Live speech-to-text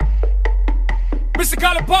Mr.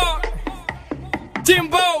 Color Park,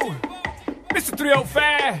 Jimbo, Mr.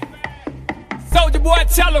 305, Soldier Boy,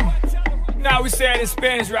 tell him. Now we say it in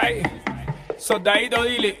Spanish, right? Soldadito,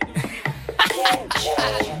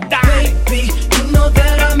 dile. Baby, you know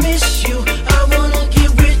that I miss you. I wanna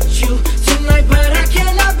get with you tonight, but I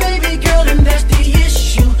cannot, baby girl, and that's the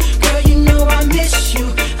issue. Girl, you know I miss you.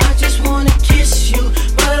 I just wanna kiss you,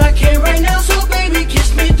 but I can't right now, so baby,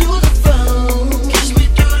 kiss me through the phone. Kiss me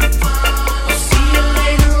through the phone. I'll see you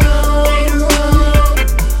later on.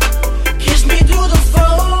 Kiss me through the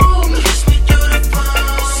phone. Kiss me through the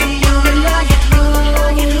phone. See you when I get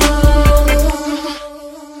home.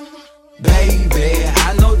 Baby, I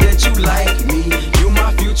know that you like me. You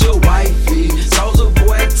my future wifey. Soldier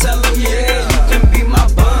boy, tell him, yeah, you can be my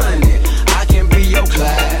bunny. I can be your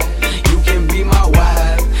Clyde. You can be my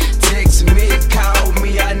wife. Text me, call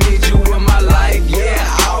me, I need you in my life.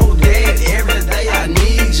 Yeah, all day, every day I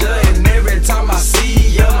need you. And every time I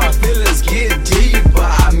see you, my feelings get deeper.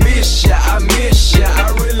 I miss you, I miss you.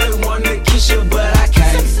 I really wanna kiss you, but I can't.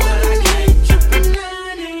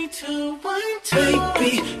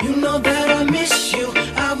 Baby, you know that I miss you.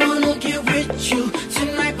 I wanna get with you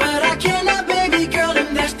tonight, but I cannot, baby girl,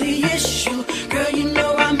 and that's the issue. Girl, you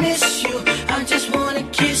know I miss you. I just wanna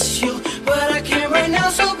kiss you, but I can't right now,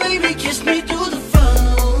 so baby, kiss me through the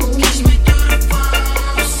phone. Kiss me through the phone.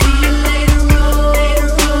 I'll see you later on.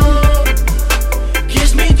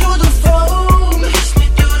 Kiss me through the phone. Kiss me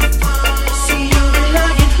through the phone. See you when I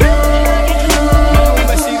get home.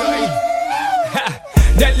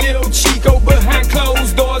 That little Chico behind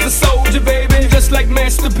closed doors, a soldier, baby. Just like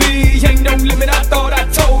Master P, ain't no limit, I thought I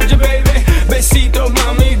told you, baby. Besito,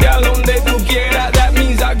 mami, da donde tú quieras. That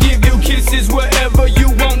means I'll give you kisses wherever you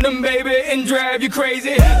want them, baby, and drive you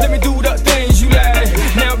crazy. Let me do the things you like.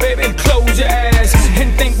 Now, baby, close your eyes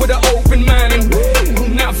and think with an open mind and woo,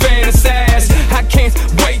 not fantasize. I can't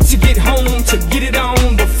wait to get home to get it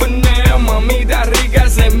on, but for now, mami, da rica,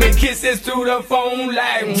 send me kisses through the phone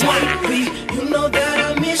like. Baby, you know that